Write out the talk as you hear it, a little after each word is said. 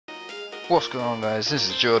What's going on, guys? This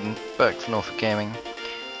is Jordan, back from Norfolk Gaming,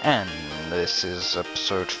 and this is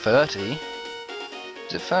episode 30.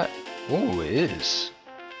 Is it 30? Ooh, it is.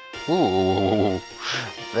 Ooh,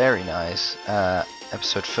 very nice.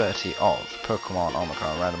 Episode 30 of Pokémon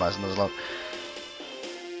Omicron Randomizer Nuzlocke.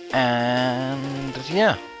 And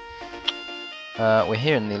yeah, we're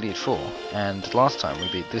here in the Elite Four, and last time we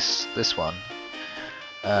beat this one.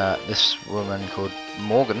 This woman called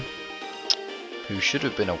Morgan, who should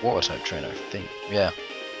have been a water type trainer, I think. Yeah.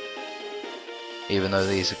 Even though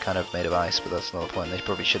these are kind of made of ice, but that's not the point. They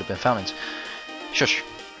probably should have been fountains. Shush.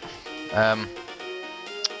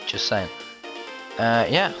 Just saying.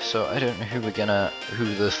 Yeah. So I don't know who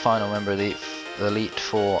the final member of the Elite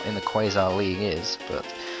Four in the Quasar League is, but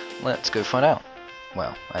let's go find out.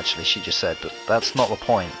 Well, actually, she just said, but that's not the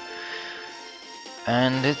point.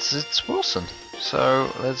 And it's Wilson.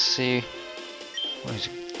 So let's see. What is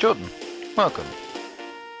it? Jordan. Welcome.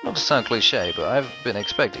 Not to sound cliche, but I've been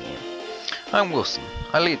expecting you. I'm Wilson.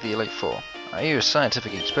 I lead the Elite Four. I use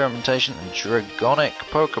scientific experimentation and dragonic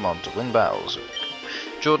Pokémon to win battles.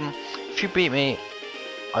 Jordan, if you beat me,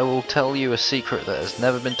 I will tell you a secret that has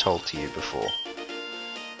never been told to you before.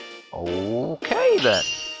 Okay then.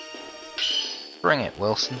 Bring it,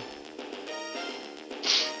 Wilson.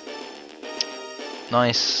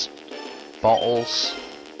 Nice bottles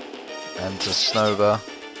and a Snowball.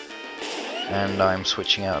 And I'm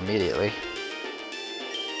switching out immediately.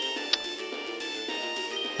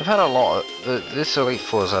 I've had a lot of... this Elite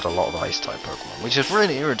Four has had a lot of Ice-type Pokemon, which has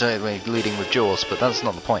really irritated me leading with Jaws, but that's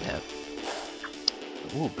not the point here.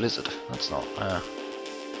 Ooh, Blizzard. That's not...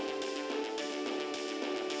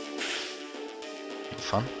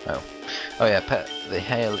 fun? Oh. Oh yeah, the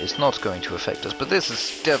hail is not going to affect us, but this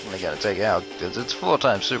is definitely going to take it out, because it's 4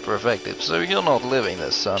 times super effective, so you're not living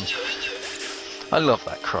this, son. I love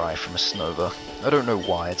that cry from a Snowball. I don't know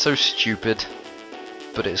why, it's so stupid,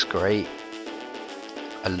 but it's great.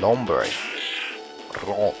 A Lombre.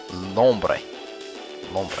 Lombre.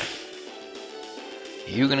 Are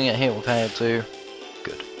you gonna get hit with hail too?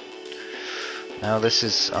 Good. Now this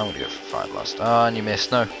is... I'm gonna go for Fire Blast. Ah, and you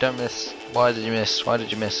missed. No, don't miss. Why did you miss? Why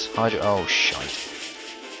did you miss? Hydro... Oh, shite.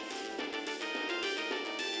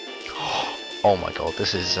 Oh my god,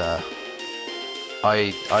 this is... I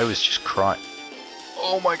was just crying.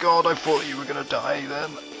 Oh my god, I thought you were gonna die then.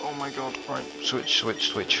 Oh my god, right, switch. We're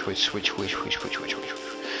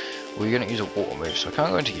gonna use a water move, so I can't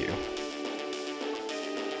go into you.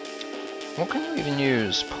 What can you even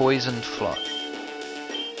use? Poison Flood.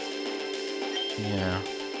 Yeah.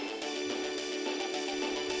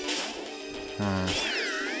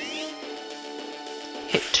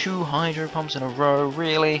 Hit 2 Hydro Pumps in a row,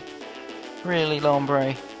 really? Really,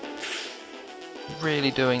 Lombre? Really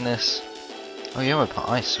doing this? Oh, you have a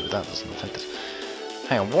ice, so that doesn't affect us.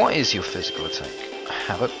 Hang on, what is your physical attack?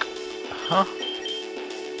 Havoc? Huh?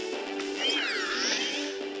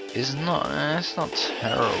 It's not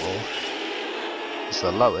terrible. It's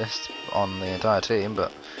the lowest on the entire team,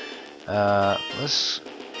 but let's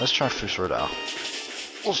try Fusrodar.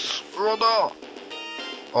 Fusrodar!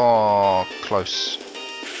 Oh, close.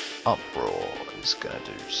 Uproar is gonna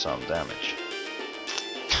do some damage.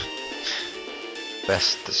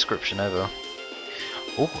 Best description ever.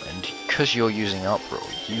 Oh, and because you're using Uproar,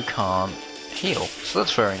 you can't heal, so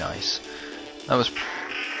that's very nice. That was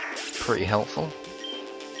pretty helpful.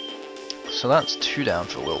 So that's 2 down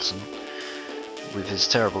for Wilson, with his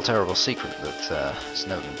terrible secret that has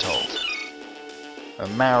never been told. A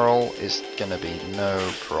Marill is gonna be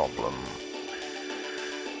no problem.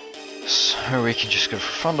 So we can just go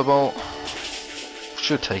for Thunderbolt.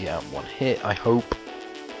 Should take it out in 1 hit, I hope.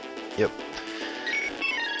 Yep.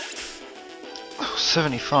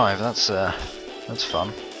 75, that's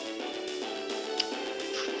fun.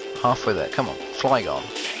 Halfway there, come on, Flygon.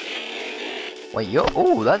 Wait,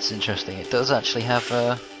 oh, that's interesting, it does actually have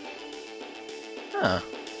it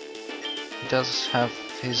does have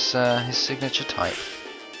his signature type.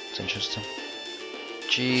 It's interesting.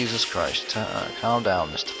 Jesus Christ, calm down,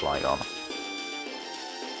 Mr. Flygon.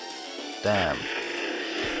 Damn.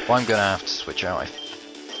 Well, I'm gonna have to switch out, I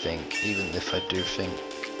think, even if I do think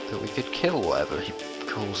that we could kill whatever he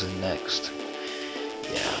calls in next.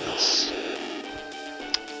 Yeah,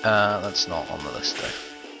 that's not on the list though.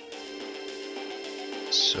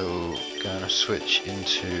 So gonna switch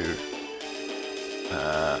into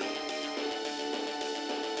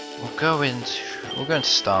we'll go into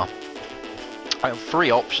Star. I have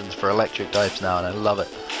 3 options for electric types now, and I love it.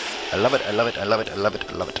 I love it.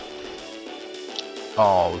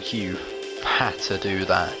 Oh, you had to do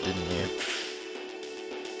that, didn't you?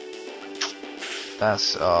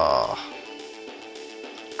 That's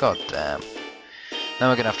God damn. Now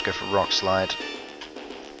we're gonna have to go for Rock Slide.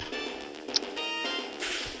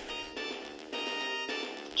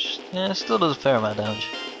 Yeah, still does a fair amount of damage.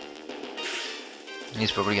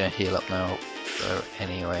 He's probably gonna heal up now, though,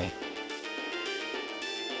 anyway.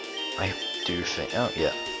 I do think. Oh,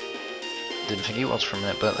 yeah. Didn't think he was for a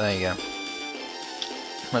minute, but there you go.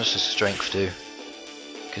 What does his strength do?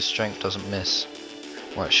 Because strength doesn't miss.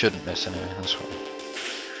 Well, it shouldn't miss anyway, that's what.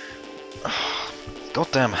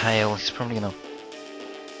 Goddamn hail, he's probably gonna.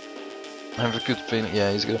 I have a good feeling, yeah,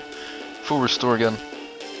 he's gonna full restore again.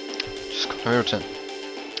 Just got irritant.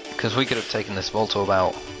 Because we could have taken this Voltorb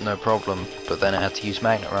out, no problem, but then it had to use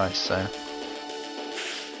Magnet Rise, so.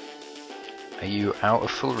 Are you out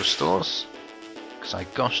of full restores? Because I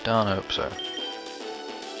gosh darn hope so.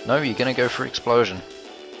 No, you're gonna go for Explosion,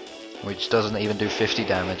 which doesn't even do 50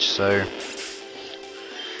 damage, so.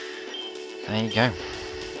 There you go.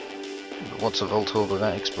 But what's a Voltorb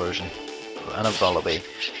without Explosion? And a Vullaby,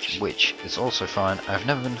 which is also fine. I've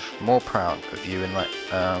never been more proud of you in my.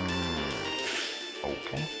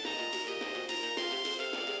 Okay.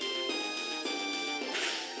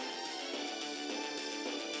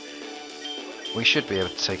 We should be able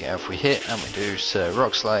to take it out if we hit, and we do, so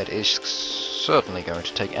Rock Slide is certainly going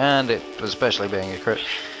to take, and it, especially being a crit.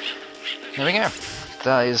 There we go.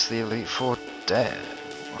 That is the Elite Four dead.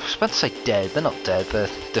 I was about to say dead, they're not dead, they're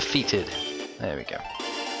defeated. There we go.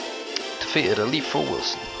 Defeated Elite Four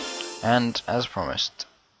Wilson. And as promised,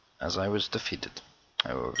 as I was defeated,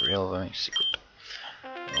 I will reveal my secret.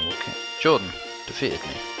 Okay. Jordan defeated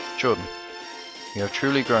me. Jordan, you have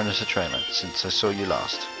truly grown as a trainer since I saw you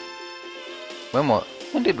last. When what?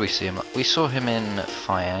 When did we see him? We saw him in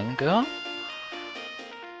Fianga?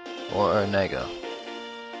 Or Onega.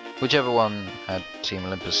 Whichever one had Team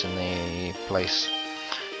Olympus in the place.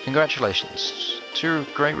 Congratulations. 2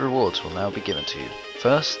 great rewards will now be given to you.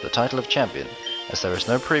 First, the title of champion, as there is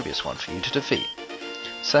no previous one for you to defeat.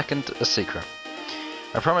 Second, a secret.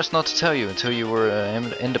 I promised not to tell you until you were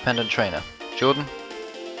an independent trainer. Jordan?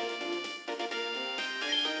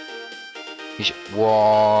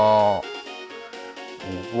 What?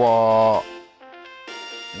 What?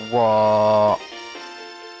 What?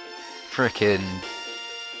 Frickin'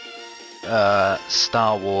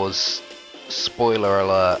 Star Wars spoiler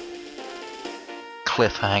alert,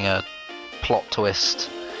 cliffhanger, plot twist.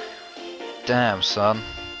 Damn, son.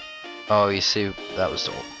 Oh, you see, that was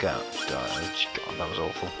all. God, that was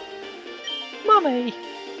awful. Mummy!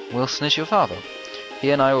 Wilson is your father. He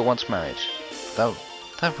and I were once married. That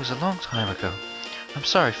was a long time ago. I'm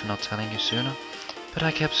sorry for not telling you sooner, but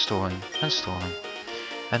I kept stalling and stalling.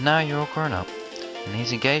 And now you're all grown up, and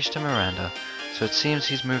he's engaged to Miranda, so it seems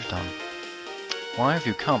he's moved on. Why have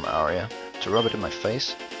you come, Arya? To rub it in my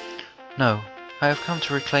face? No, I have come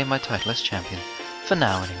to reclaim my title as champion. For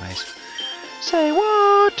now, anyways. Say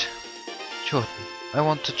what? Jordan, I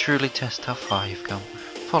want to truly test how far you've come.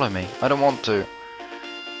 Follow me. I don't want to.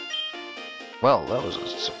 Well, that was a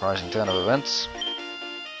surprising turn of events.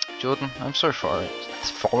 Jordan, I'm so sorry.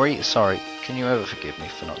 Sorry. Can you ever forgive me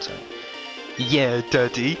for not saying? Yeah,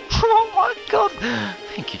 Daddy. Oh my God.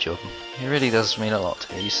 Thank you, Jordan. It really does mean a lot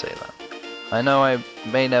to hear you say that. I know I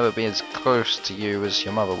may never be as close to you as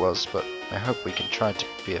your mother was, but I hope we can try to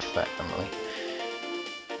be a family.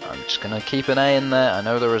 I'm just gonna keep an A in there. I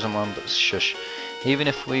know there isn't one, but shush. Even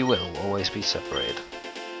if we will always be separated.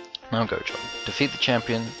 Now go, John. Defeat the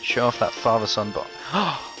champion. Show off that father-son bond.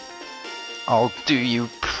 I'll do you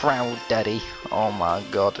proud, Daddy. Oh my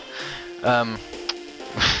God.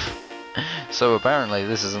 So apparently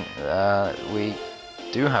this isn't. We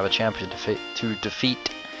do have a champion to defeat.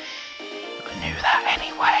 I knew that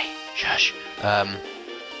anyway. Shush.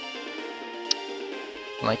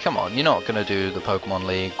 Like, come on, you're not gonna do the Pokemon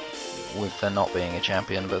League with there not being a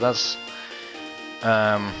champion, but that's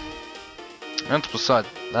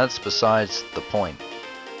besides the point.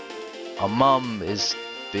 Our mum is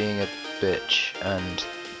being a bitch and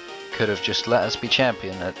could have just let us be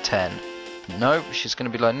champion at 10. No, she's gonna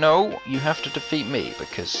be like, no, you have to defeat me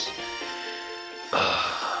because.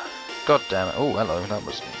 God damn it! Oh, hello, that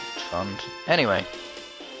was fun. Anyway.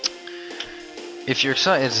 If you're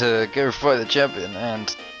excited to go fight the champion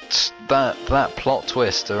and that plot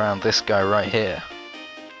twist around this guy right here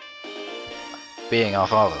being our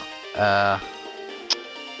father,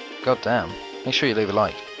 god damn, make sure you leave a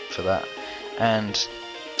like for that, and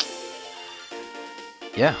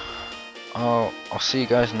yeah, I'll see you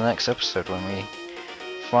guys in the next episode when we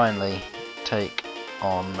finally take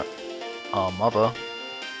on our mother,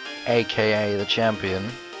 aka the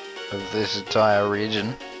champion of this entire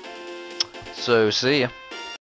region. So, see ya.